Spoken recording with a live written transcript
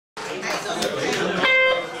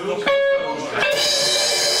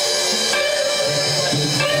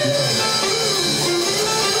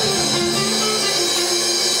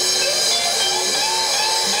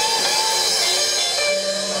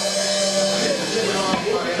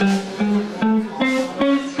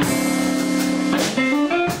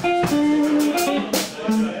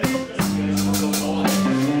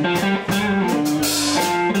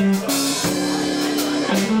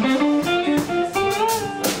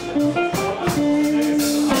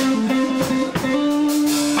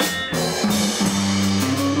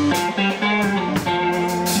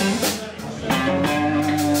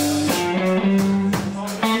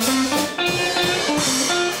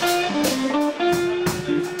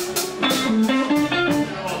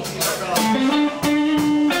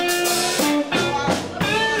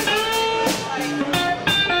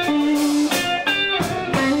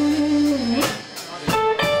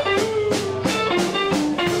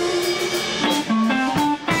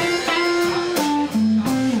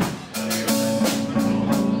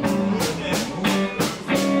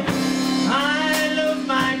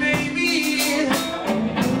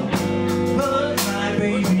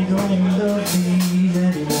don't love me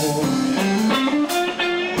anymore.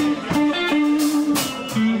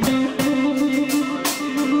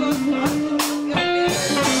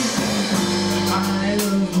 I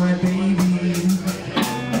love my baby,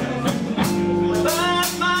 but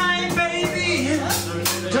my baby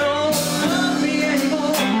don't love me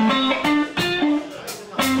anymore.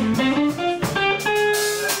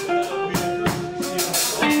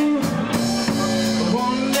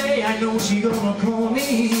 One day I know she gonna call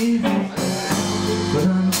me, but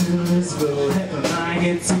until this will happen I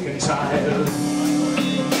get sick and tired.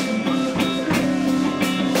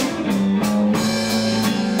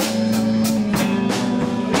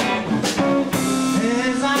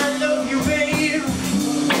 As I love you, babe,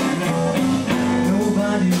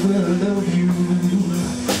 nobody will love you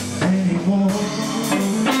anymore.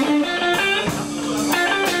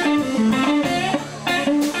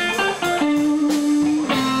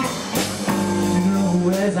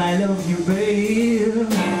 As I love you, babe,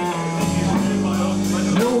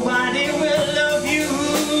 nobody will love you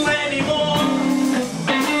anymore.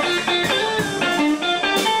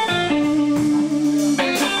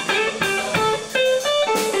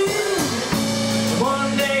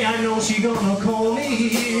 One day I know she gonna call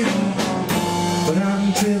me, but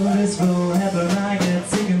until this will happen I get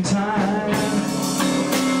sick and tired.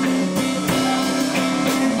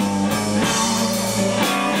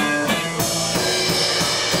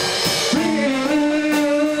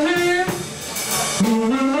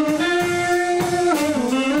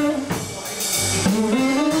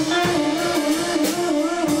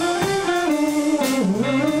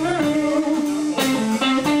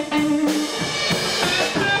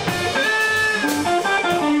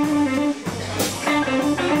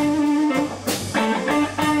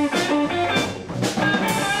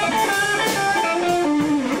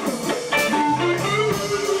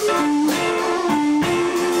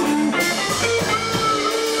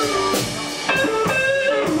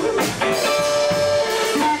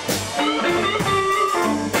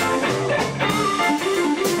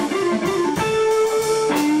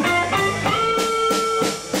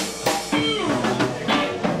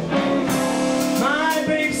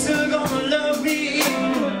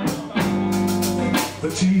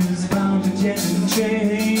 But she is bound to jet and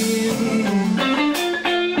change.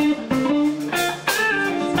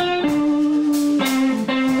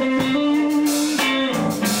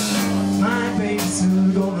 My baby's still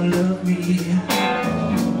gonna love me,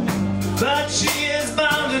 but she is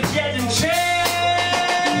bound to jet and change.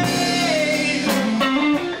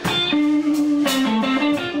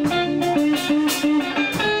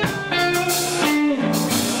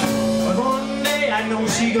 But one day I know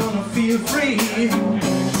she gonna feel free.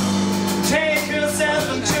 Take yourself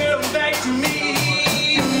and turn back to me.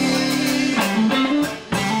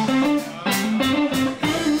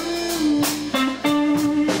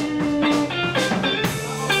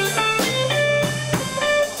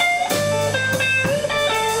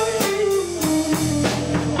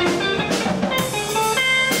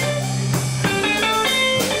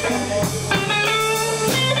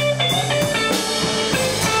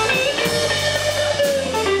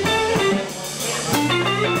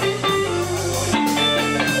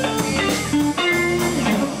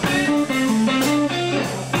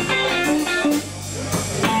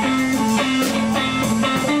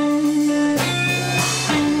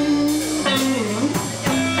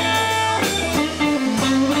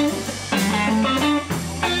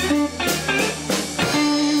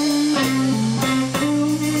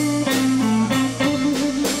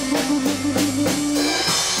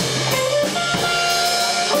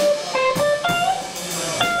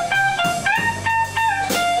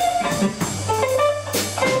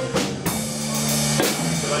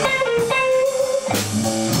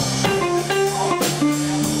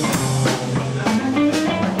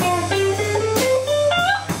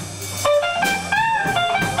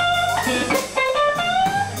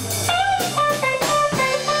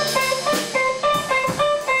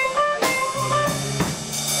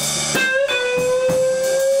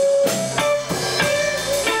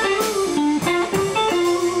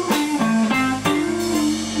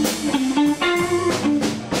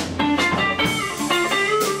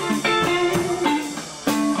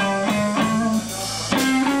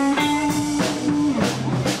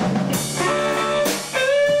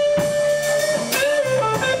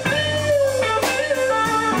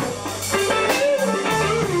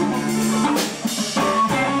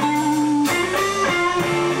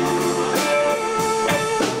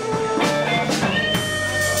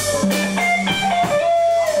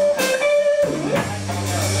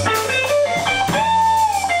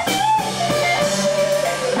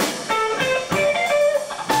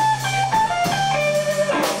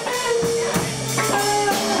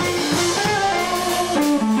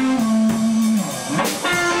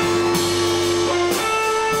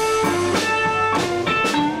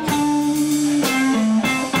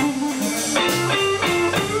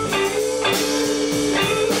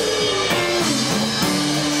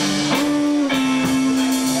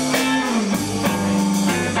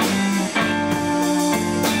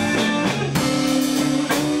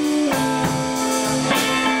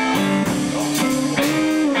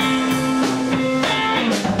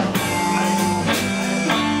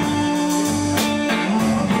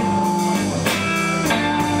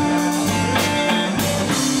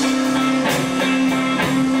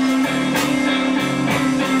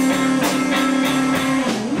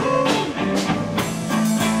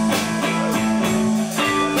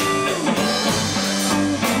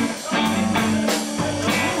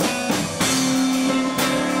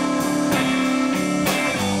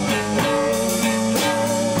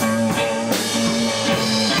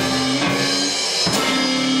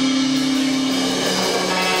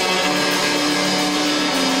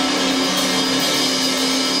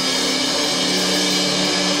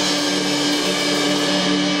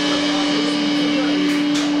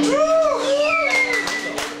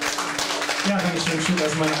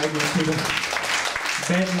 meine eigenen Fehler.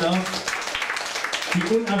 Bad Love.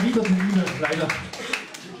 Die unerwiderte Liebe, leider.